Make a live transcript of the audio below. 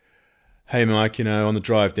Hey, Mike, on the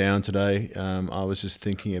drive down today, I was just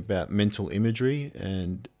thinking about mental imagery,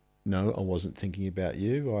 and no, I wasn't thinking about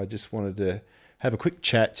you. I just wanted to have a quick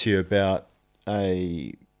chat to you about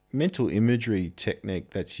a mental imagery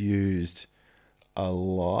technique that's used a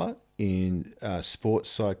lot in sports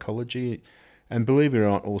psychology, and believe it or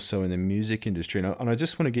not, also in the music industry. And I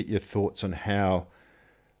just want to get your thoughts on how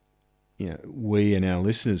we and our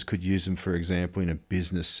listeners could use them, for example, in a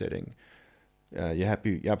business setting. You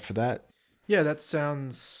happy? You up for that? Yeah, that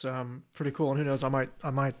sounds pretty cool. And who knows, I might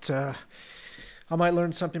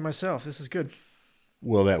learn something myself. This is good.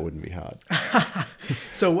 Well, that wouldn't be hard.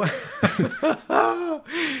 So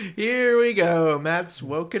here we go. Matt's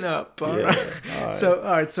woken up. All right. All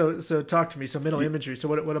right. So talk to me. So mental imagery. So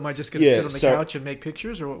what am I just going to sit on the couch and make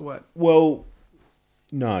pictures, or what? Well,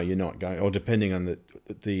 no, you're not going. Or depending on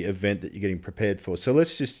the event that you're getting prepared for. So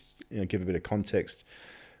let's just give a bit of context.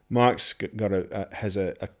 Mike's has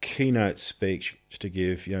a keynote speech to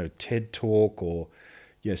give, TED talk or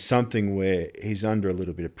something where he's under a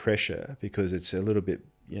little bit of pressure because it's a little bit,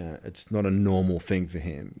 it's not a normal thing for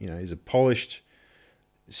him. He's a polished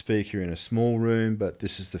speaker in a small room, but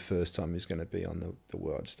this is the first time he's going to be on the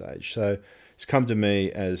world stage. So it's come to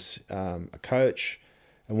me as a coach,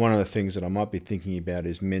 and one of the things that I might be thinking about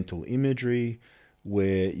is mental imagery,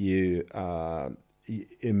 where you are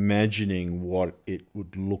imagining what it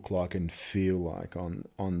would look like and feel like on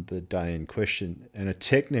the day in question. And a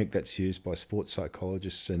technique that's used by sports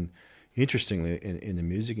psychologists and interestingly in the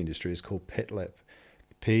music industry is called PETLEP,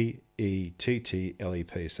 PETTLEP,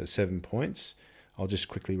 so 7 points. I'll just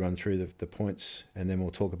quickly run through the points and then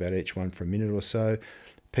we'll talk about each one for a minute or so.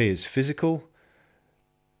 P is physical,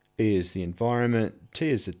 E is the environment, T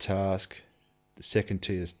is the task, the second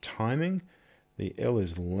T is timing, the L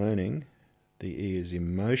is learning, the E is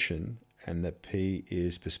emotion, and the P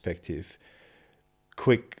is perspective.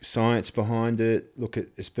 Quick science behind it. Look,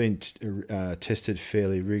 it's been tested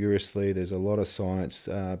fairly rigorously. There's a lot of science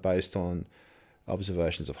based on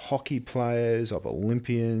observations of hockey players, of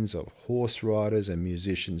Olympians, of horse riders and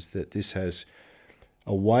musicians, that this has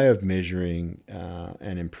a way of measuring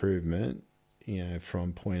an improvement,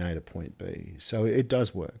 from point A to point B. So it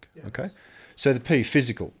does work, yes. Okay? So the P,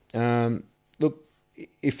 physical. Look,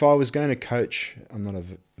 if I was going to coach, I'm not a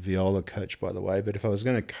viola coach, by the way, but if I was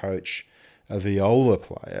going to coach a viola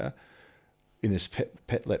player in this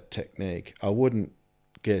PETLEP technique, I wouldn't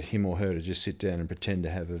get him or her to just sit down and pretend to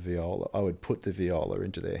have a viola. I would put the viola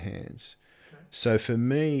into their hands. Okay. So for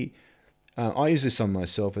me, I use this on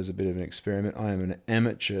myself as a bit of an experiment. I am an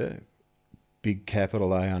amateur, big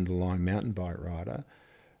capital A underline mountain bike rider.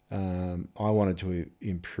 I wanted to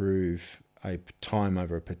improve a time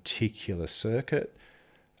over a particular circuit.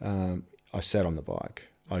 I sat on the bike.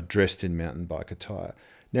 I dressed in mountain bike attire.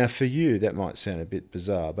 Now, for you, that might sound a bit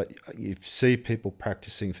bizarre, but you see people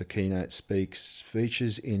practicing for keynote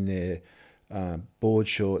speeches in their board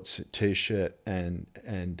shorts, t-shirt, and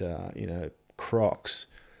Crocs.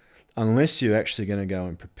 Unless you're actually going to go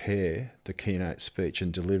and prepare the keynote speech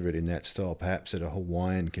and deliver it in that style, perhaps at a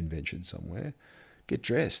Hawaiian convention somewhere, get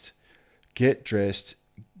dressed.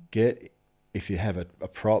 If you have a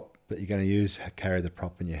prop that you're going to use, carry the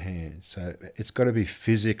prop in your hand. So it's got to be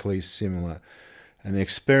physically similar. And the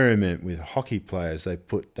experiment with hockey players,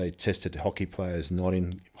 they tested hockey players not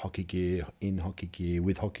in hockey gear,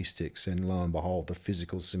 with hockey sticks, and lo and behold, the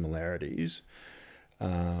physical similarities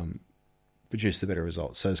produced the better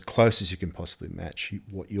results. So as close as you can possibly match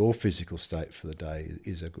what your physical state for the day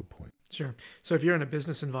is a good point. Sure. So if you're in a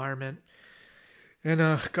business environment, and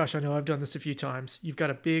gosh, I know I've done this a few times, you've got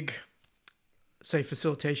a big, say,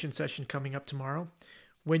 facilitation session coming up tomorrow.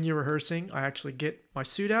 When you're rehearsing, I actually get my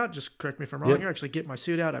suit out. Just correct me if I'm wrong here. I actually get my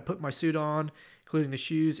suit out. I put my suit on, including the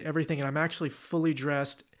shoes, everything, and I'm actually fully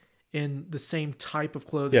dressed in the same type of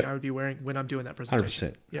clothing I would be wearing when I'm doing that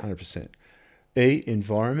presentation. 100%. E,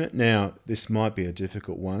 environment. Now, this might be a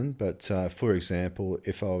difficult one, but for example,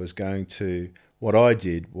 if I was going to, what I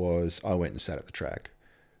did was I went and sat at the track.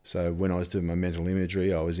 So when I was doing my mental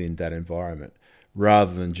imagery, I was in that environment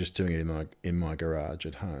rather than just doing it in my garage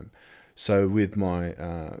at home. So with my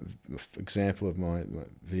example of my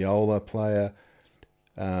viola player,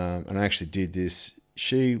 and I actually did this,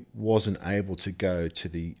 she wasn't able to go to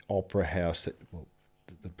the opera house,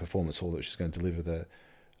 the performance hall that she's going to deliver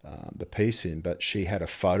the piece in, but she had a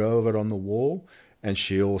photo of it on the wall, and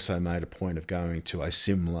she also made a point of going to a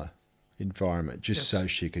similar environment just so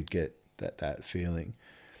she could get that feeling.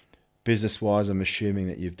 Business-wise, I'm assuming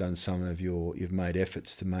that you've done you've made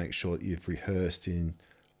efforts to make sure that you've rehearsed in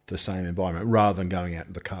the same environment rather than going out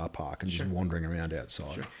to the car park and just wandering around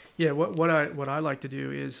outside. Sure. Yeah, what I like to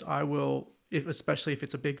do is I will, especially if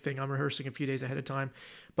it's a big thing. I'm rehearsing a few days ahead of time.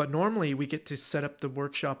 But normally we get to set up the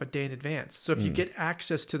workshop a day in advance. So if you get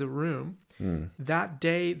access to the room that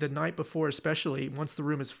day, the night before especially, once the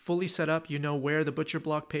room is fully set up, you know where the butcher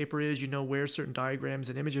block paper is, you know where certain diagrams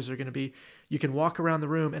and images are going to be. You can walk around the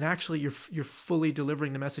room and actually you're fully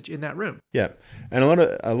delivering the message in that room. Yeah. And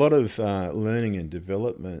a lot of learning and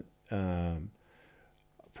development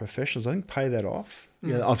professionals, I think, pay that off.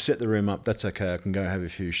 You know, I've set the room up. That's okay. I can go have a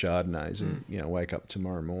few Chardonnays and wake up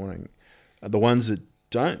tomorrow morning. The ones that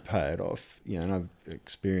don't pay it off, and I've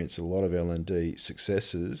experienced a lot of L&D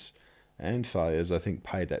successes and failures, I think,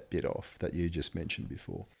 pay that bit off that you just mentioned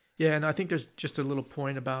before. Yeah, and I think there's just a little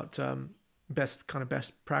point about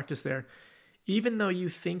best practice there. Even though you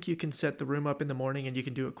think you can set the room up in the morning and you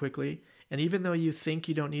can do it quickly, and even though you think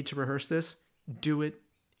you don't need to rehearse this, do it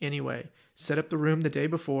anyway. Set up the room the day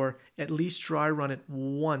before, at least dry run it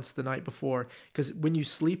once the night before, because when you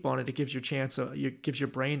sleep on it, it gives gives your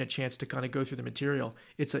brain a chance to kind of go through the material.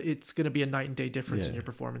 It's going to be a night and day difference in your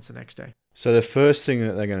performance the next day. So the first thing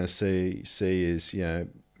that they're going to see is,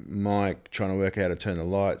 Mike trying to work out how to turn the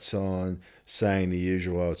lights on, saying the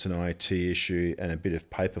usual, oh, it's an IT issue, and a bit of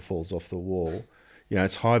paper falls off the wall.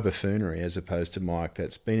 It's high buffoonery as opposed to Mike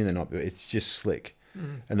that's been in the night. It's just slick.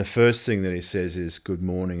 And the first thing that he says is good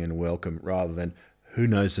morning and welcome, rather than who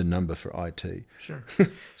knows the number for IT. Sure.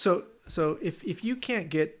 So if you can't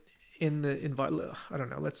get in the environment, I don't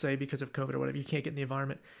know, let's say because of COVID or whatever, you can't get in the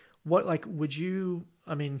environment, what would you,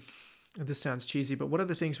 this sounds cheesy, but what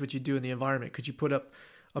other things would you do in the environment? Could you put up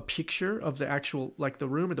a picture of the actual, the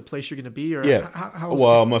room or the place you're going to be? Or how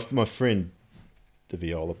well, my friend, the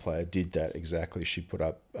viola player, did that exactly. She put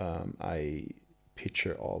up a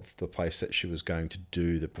picture of the place that she was going to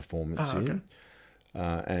do the performance in.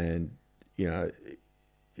 And,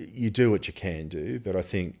 you do what you can do, but I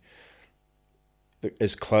think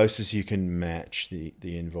as close as you can match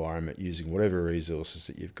the environment using whatever resources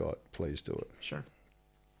that you've got, please do it. Sure.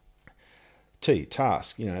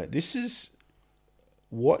 Task. This is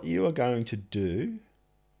what you are going to do,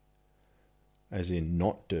 as in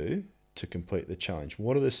not do, to complete the challenge.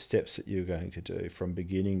 What are the steps that you're going to do from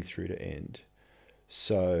beginning through to end?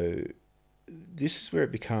 So this is where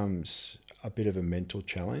it becomes a bit of a mental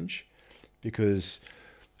challenge, because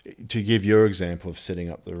to give your example of setting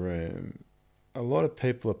up the room, a lot of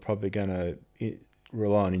people are probably going to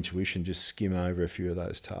rely on intuition, just skim over a few of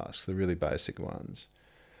those tasks, the really basic ones.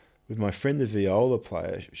 With my friend, the viola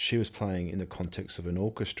player, she was playing in the context of an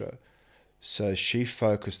orchestra. So she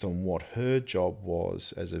focused on what her job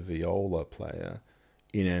was as a viola player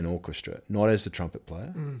in an orchestra, not as the trumpet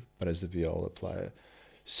player, but as the viola player.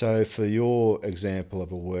 So for your example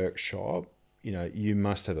of a workshop, you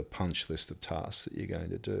must have a punch list of tasks that you're going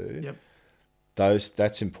to do. Yep.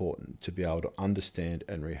 That's important, to be able to understand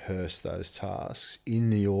and rehearse those tasks in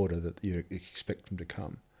the order that you expect them to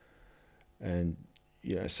come. And,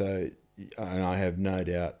 and I have no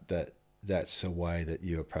doubt that that's a way that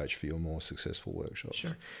you approach for your more successful workshops.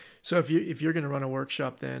 Sure. So if you're going to run a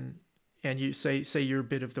workshop then, and you say your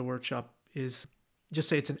bit of the workshop is, just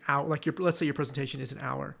say it's an hour, let's say your presentation is an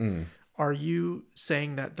hour. Are you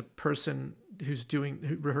saying that the person who's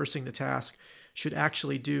rehearsing the task should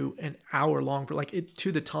actually do an hour long,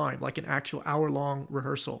 to the time, like an actual hour long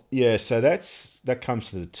rehearsal? Yeah. So that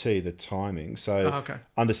comes to the T, the timing. So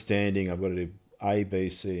understanding I've got to do A,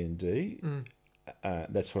 B, C, and D.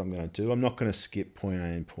 That's what I'm going to do. I'm not going to skip point A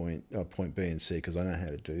and point B and C, because I know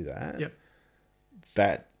how to do that. Yep.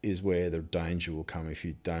 That is where the danger will come if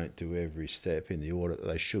you don't do every step in the order that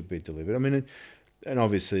they should be delivered. And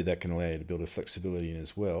obviously that can allow you to build a flexibility in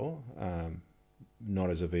as well. Not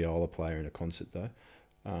as a viola player in a concert though.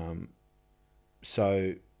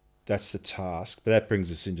 So that's the task, but that brings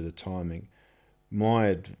us into the timing.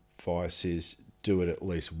 My advice is do it at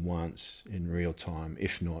least once in real time,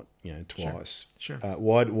 if not, twice. Sure.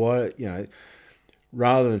 Why,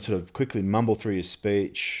 rather than sort of quickly mumble through your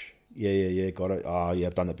speech. Yeah, got it. Oh, yeah,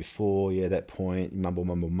 I've done that before. Yeah, that point.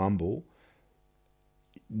 Mumble.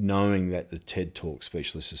 Knowing that the TED Talk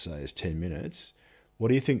speech, let's just say, is 10 minutes, what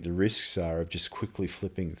do you think the risks are of just quickly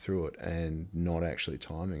flipping through it and not actually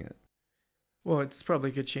timing it? Well, it's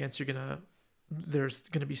probably a good chance there's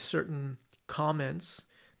going to be certain comments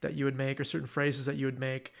that you would make or certain phrases that you would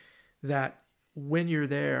make that when you're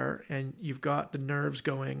there and you've got the nerves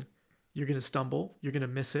going, you're going to stumble, you're going to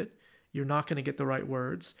miss it, you're not going to get the right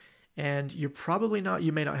words. And you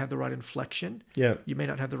may not have the right inflection. Yeah. You may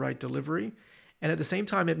not have the right delivery. And at the same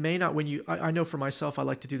time, it may not, I know for myself, I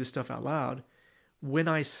like to do this stuff out loud. When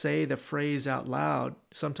I say the phrase out loud,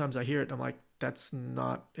 sometimes I hear it and I'm like, that's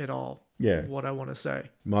not at all what I want to say.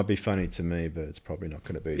 Might be funny to me, but it's probably not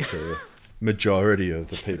going to be to majority of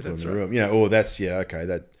the people in That's the right. room. Or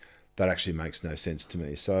that actually makes no sense to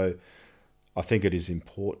me. So I think it is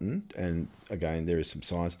important, and again, there is some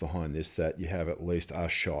science behind this, that you have at least a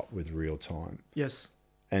shot with real time. Yes.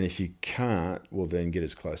 And if you can't, well, then get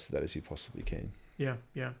as close to that as you possibly can. Yeah.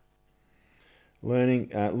 Yeah.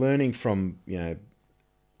 Learning from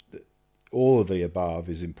all of the above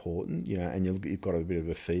is important. And you've got a bit of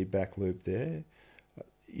a feedback loop there.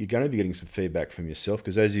 You're going to be getting some feedback from yourself,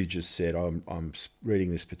 because as you just said, I'm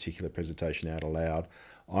reading this particular presentation out aloud.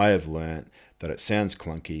 I have learnt that it sounds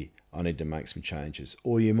clunky. I need to make some changes.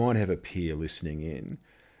 Or you might have a peer listening in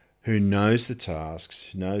who knows the tasks,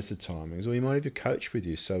 who knows the timings, or you might have a coach with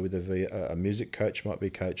you. So with a music coach might be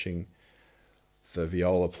coaching the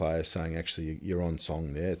viola player, saying, actually, you're on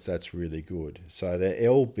song there. That's really good. So the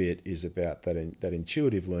L bit is about that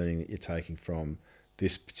intuitive learning that you're taking from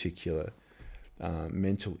this particular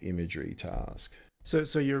mental imagery task.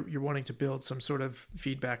 So you're wanting to build some sort of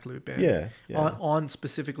feedback loop in. Yeah. On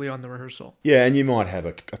specifically on the rehearsal. Yeah, and you might have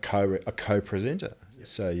a co-presenter. Yep.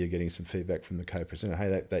 So you're getting some feedback from the co-presenter.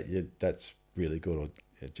 Hey, that's really good. Or,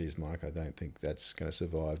 geez, Mike, I don't think that's going to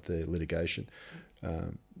survive the litigation.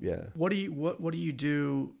 What do you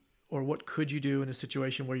do, or what could you do in a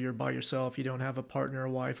situation where you're by yourself, you don't have a partner,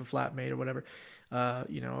 a wife, a flatmate, or whatever,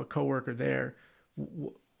 a coworker there?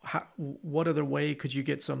 What other way could you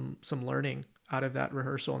get some learning out of that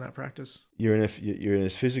rehearsal and that practice? You're in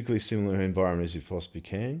as physically similar environment as you possibly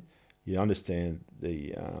can. You understand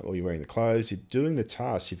or you're wearing the clothes. You're doing the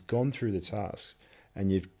task. You've gone through the task,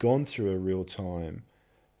 and you've gone through a real time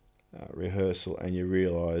rehearsal, and you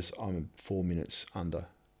realise I'm 4 minutes under.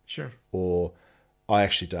 Sure. Or I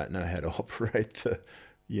actually don't know how to operate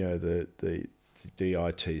the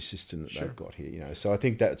DIT system that they've got here. So I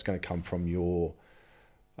think that's going to come from your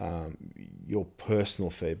personal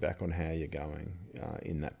feedback on how you're going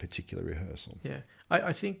in that particular rehearsal. Yeah,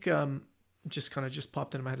 I think just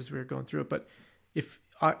popped into my head as we were going through it. But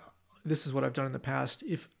this is what I've done in the past.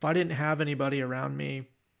 If I didn't have anybody around me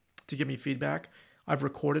to give me feedback, I've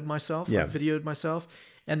recorded myself, I've videoed myself,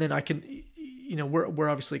 and then I can, we're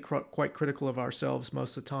obviously quite critical of ourselves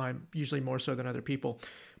most of the time, usually more so than other people.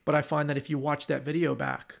 But I find that if you watch that video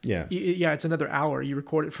back, it's another hour. You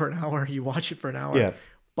record it for an hour, you watch it for an hour. Yeah.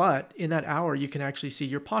 But in that hour, you can actually see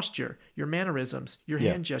your posture, your mannerisms, your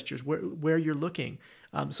hand gestures, where you're looking.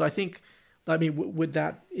 So I think, would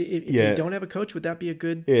that, if you don't have a coach, would that be a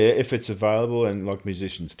good? Yeah, if it's available, and like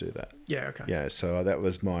musicians do that. Yeah, okay. Yeah, so that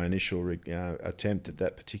was my initial attempt at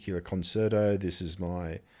that particular concerto. This is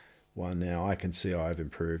my one now. I can see I've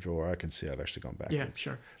improved, or I can see I've actually gone backwards. Yeah,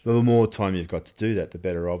 sure. The more time you've got to do that, the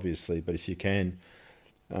better, obviously. But if you can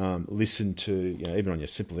listen to, even on your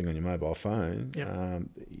simple thing on your mobile phone,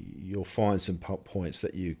 you'll find some points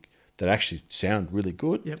that actually sound really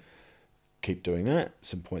good. Yep. Keep doing that.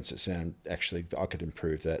 Some points that sound actually, I could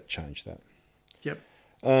improve that, change that. Yep.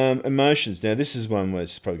 Emotions. Now, this is one where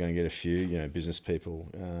it's probably going to get a few, business people.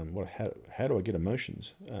 How do I get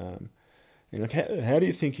emotions? How do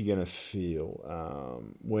you think you're going to feel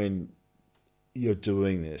when you're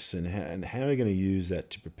doing this, and how are you going to use that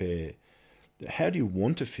to prepare? How do you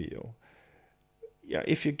want to feel? Yeah,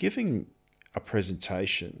 if you're giving a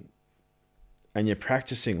presentation and you're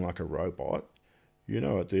practicing like a robot,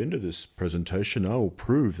 at the end of this presentation, I will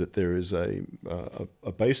prove that there is a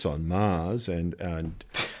base on Mars, and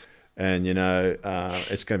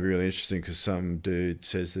it's going to be really interesting because some dude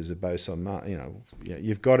says there's a base on Mars.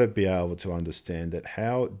 You've got to be able to understand that.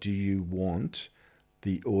 How do you want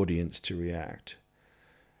the audience to react?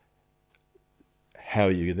 How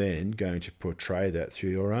are you then going to portray that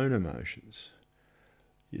through your own emotions?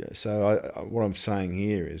 So what I'm saying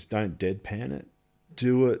here is, don't deadpan it.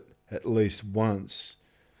 Do it at least once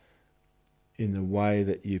in the way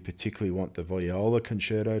that you particularly want the viola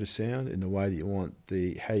concerto to sound, in the way that you want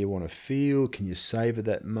how you want to feel. Can you savor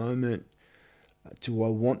that moment? Do I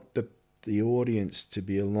want the audience to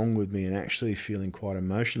be along with me and actually feeling quite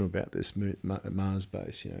emotional about this Mars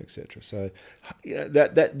base, etc. So,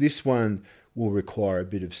 this one will require a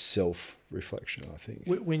bit of self-reflection, I think.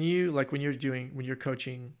 When you're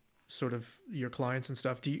coaching sort of your clients and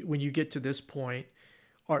stuff, when you get to this point,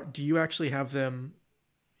 do you actually have them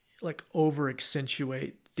like over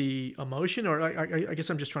accentuate the emotion? Or I guess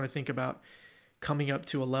I'm just trying to think about coming up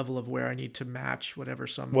to a level of where I need to match whatever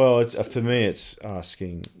some. Well, for me, it's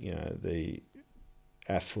asking, the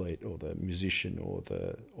athlete or the musician or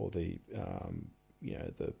the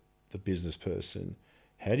business person,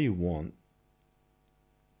 how do you want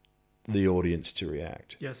the audience to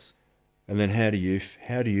react? Yes. And then how do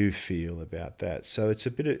you feel about that? So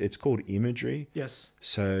it's called imagery. Yes.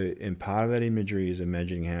 So, and part of that imagery is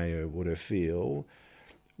imagining how you would feel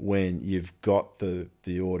when you've got the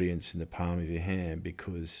audience in the palm of your hand,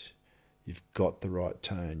 because you've got the right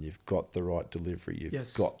tone, you've got the right delivery,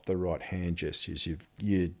 you've got the right hand gestures,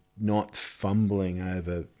 you're not fumbling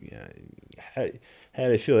over, how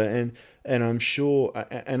they feel. And I'm sure,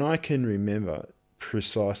 and I can remember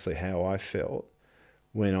precisely how I felt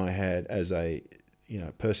when I had, as a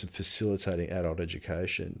person facilitating adult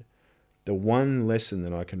education, the one lesson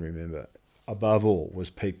that I can remember above all was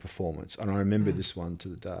peak performance. And I remember this one to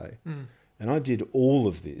the day. And I did all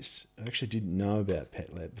of this. I actually didn't know about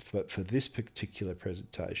PetLab, but for this particular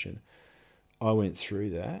presentation, I went through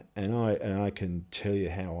that, and I can tell you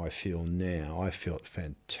how I feel now. I felt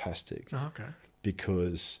fantastic. Oh, okay.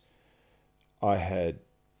 Because it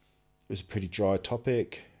was a pretty dry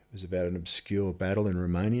topic. It was about an obscure battle in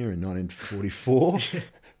Romania in 1944.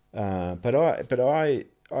 But I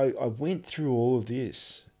went through all of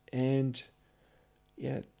this, and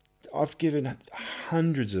I've given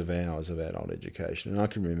hundreds of hours of adult education, and I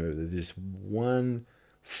can remember this one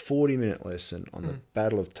 40-minute lesson on the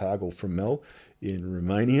Battle of Targul from Mel in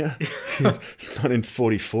Romania, not in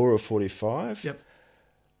 44 or 45. Yep.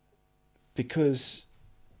 Because,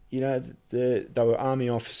 they were army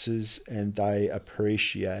officers, and they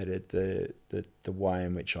appreciated the way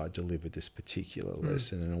in which I delivered this particular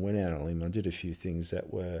lesson. And I went out on a limb. I did a few things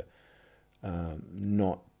that were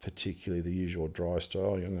not particularly the usual dry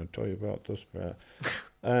style. I'm going to tell you about this.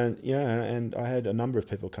 And I had a number of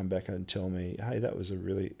people come back and tell me, hey, that was a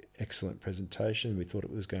really excellent presentation. We thought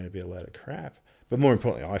it was going to be a load of crap. But more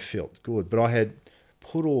importantly, I felt good. But I had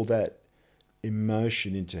put all that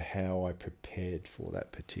emotion into how I prepared for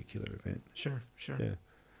that particular event. Sure. Yeah.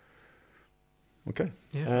 Okay.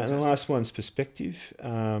 Yeah, and the last one's perspective,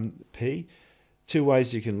 P. Two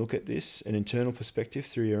ways you can look at this: an internal perspective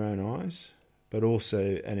through your own eyes, but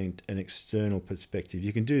also an external perspective.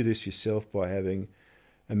 You can do this yourself by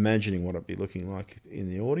imagining what it'd be looking like in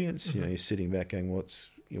the audience. You're sitting back going,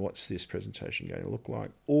 what's this presentation going to look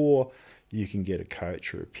like? Or you can get a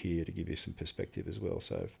coach or a peer to give you some perspective as well.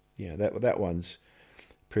 So, that one's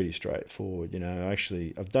pretty straightforward.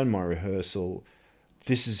 I've done my rehearsal.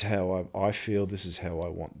 This is how I feel. This is how I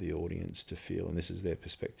want the audience to feel, and this is their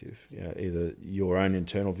perspective. Either your own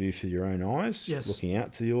internal view through your own eyes, looking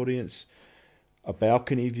out to the audience, a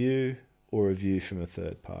balcony view, or a view from a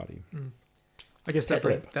third party. I guess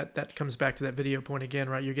that comes back to that video point again,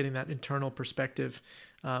 right? You're getting that internal perspective,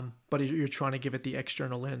 but you're trying to give it the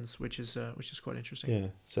external lens, which is quite interesting. Yeah.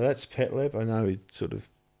 So that's PetLab. I know we sort of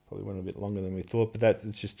probably went a bit longer than we thought, but that's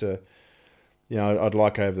just I'd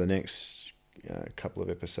like over the next couple of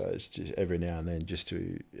episodes, just every now and then, just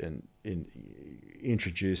to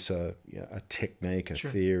introduce a technique, a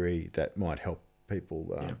theory that might help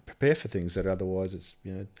people prepare for things that otherwise it's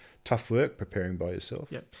tough work preparing by yourself.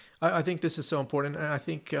 Yeah, I think this is so important, and I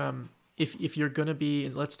think if you're going to be,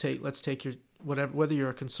 and let's take your whether you're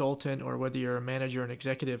a consultant or whether you're a manager or an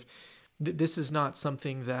executive, this is not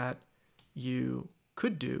something that you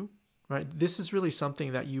could do, right? This is really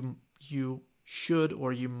something that you should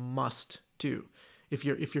or you must do. If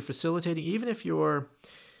you're facilitating, even if you're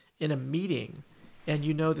in a meeting and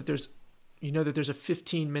you know that there's a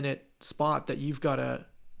 15-minute spot that you've got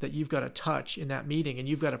to touch in that meeting, and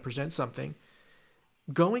you've got to present something,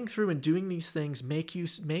 going through and doing these things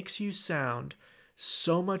makes you sound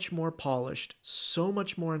so much more polished, so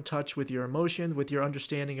much more in touch with your emotion, with your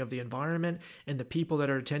understanding of the environment and the people that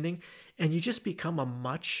are attending, and you just become a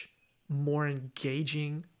much more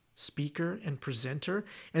engaging speaker and presenter.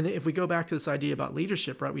 And if we go back to this idea about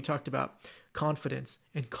leadership, right, we talked about confidence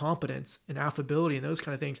and competence and affability and those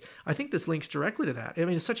kind of things. I think this links directly to that. I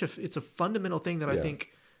mean, it's a fundamental thing that I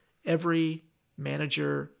think every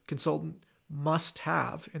manager, consultant must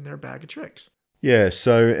have in their bag of tricks. Yeah,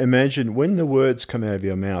 so imagine when the words come out of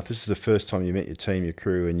your mouth, this is the first time you met your team, your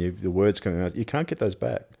crew, and the words come out, you can't get those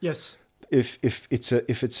back. Yes. If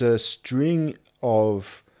it's a string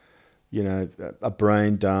of, a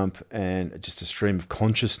brain dump and just a stream of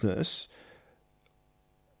consciousness,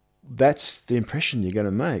 that's the impression you're going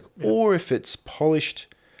to make. Yeah. Or if it's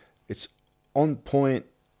polished, it's on point,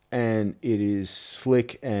 and it is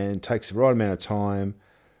slick and takes the right amount of time,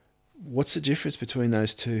 what's the difference between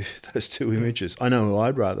those two images? I know who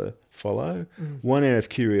I'd rather follow. One out of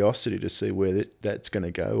curiosity to see where that's going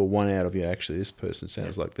to go, or one out of, actually this person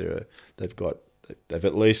sounds like they've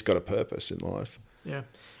at least got a purpose in life. Yeah.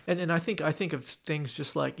 And I think of things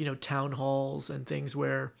just like, town halls and things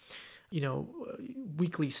where,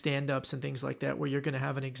 weekly stand-ups and things like that, where you're going to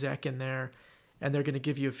have an exec in there, and they're going to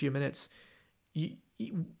give you a few minutes.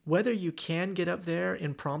 Whether you can get up there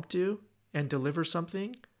impromptu and deliver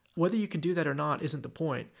something, whether you can do that or not isn't the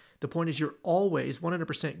point. The point is you're always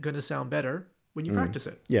 100% going to sound better when you practice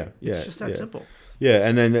it. Yeah. It's just that simple. Yeah.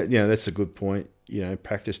 And then, that's a good point.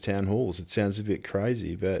 Practice town halls. It sounds a bit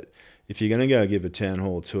crazy, but if you're going to go give a town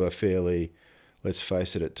hall to a fairly, let's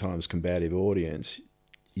face it, at times combative audience,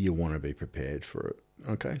 you want to be prepared for it.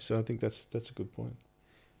 Okay. So I think that's a good point.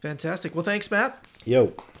 Fantastic. Well, thanks, Matt.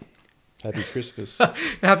 Yo. Happy Christmas.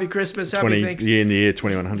 Happy Christmas. Happy in the year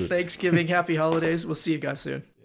 2100. Thanksgiving. Happy holidays. We'll see you guys soon.